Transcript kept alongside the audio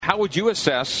how would you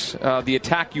assess the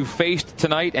attack you faced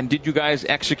tonight, and did you guys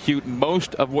execute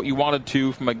most of what you wanted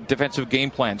to from a defensive game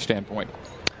plan standpoint?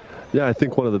 Yeah, I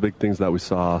think one of the big things that we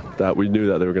saw that we knew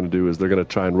that they were going to do is they're going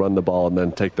to try and run the ball and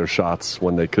then take their shots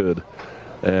when they could.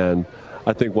 And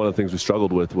I think one of the things we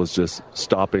struggled with was just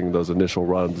stopping those initial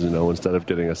runs, instead of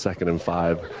getting a 2nd and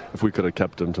 5. If we could have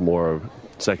kept them to more of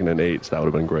 2nd and 8s, that would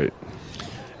have been great.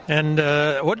 And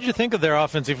what did you think of their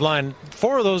offensive line?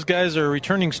 4 of those guys are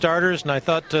returning starters, and I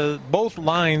thought both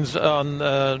lines on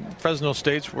Fresno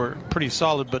State's were pretty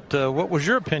solid. But what was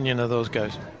your opinion of those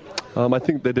guys? I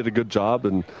think they did a good job,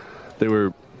 and they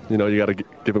were, you got to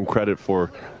give them credit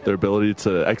for their ability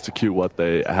to execute what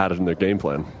they had in their game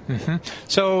plan. Mm-hmm.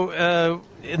 So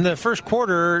in the first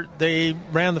quarter, they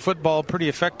ran the football pretty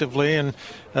effectively, and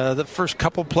the first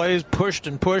couple plays pushed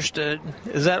and pushed.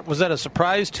 Was that a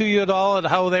surprise to you at all at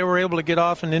how they were able to get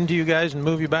off and into you guys and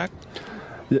move you back?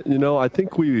 I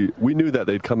think we knew that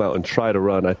they'd come out and try to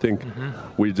run. I think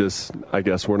we just,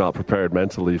 we're not prepared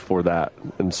mentally for that.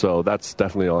 And so that's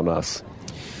definitely on us.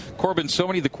 Corbin, so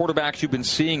many of the quarterbacks you've been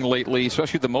seeing lately,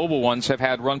 especially the mobile ones, have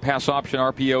had run-pass option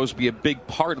RPOs be a big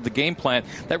part of the game plan.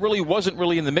 That really wasn't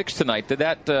in the mix tonight. Did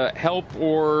that help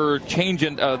or change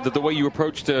the way you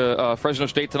approached Fresno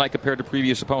State tonight compared to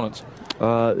previous opponents?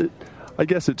 I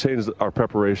guess it changed our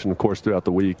preparation, of course, throughout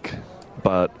the week.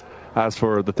 But as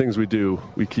for the things we do,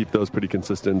 we keep those pretty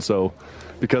consistent. So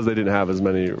because they didn't have as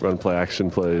many run-play action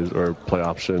plays or play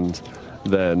options,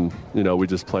 then, we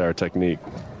just play our technique.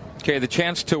 Okay, the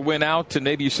chance to win out and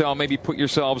maybe put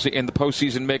yourselves in the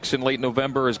postseason mix in late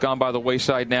November has gone by the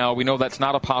wayside now. We know that's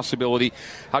not a possibility.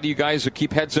 How do you guys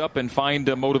keep heads up and find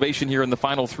motivation here in the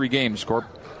final 3 games, Corb?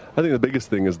 I think the biggest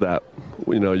thing is that,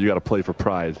 you got to play for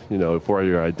pride, for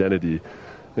your identity.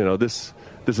 This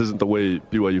isn't the way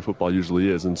BYU football usually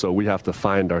is, and so we have to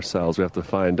find ourselves. We have to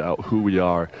find out who we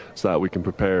are so that we can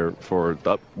prepare for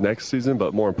the next season,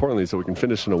 but more importantly, so we can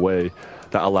finish in a way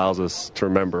that allows us to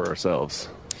remember ourselves.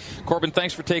 Corbin,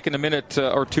 thanks for taking a minute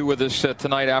or two with us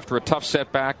tonight after a tough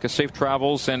setback. Safe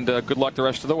travels and good luck the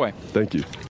rest of the way. Thank you.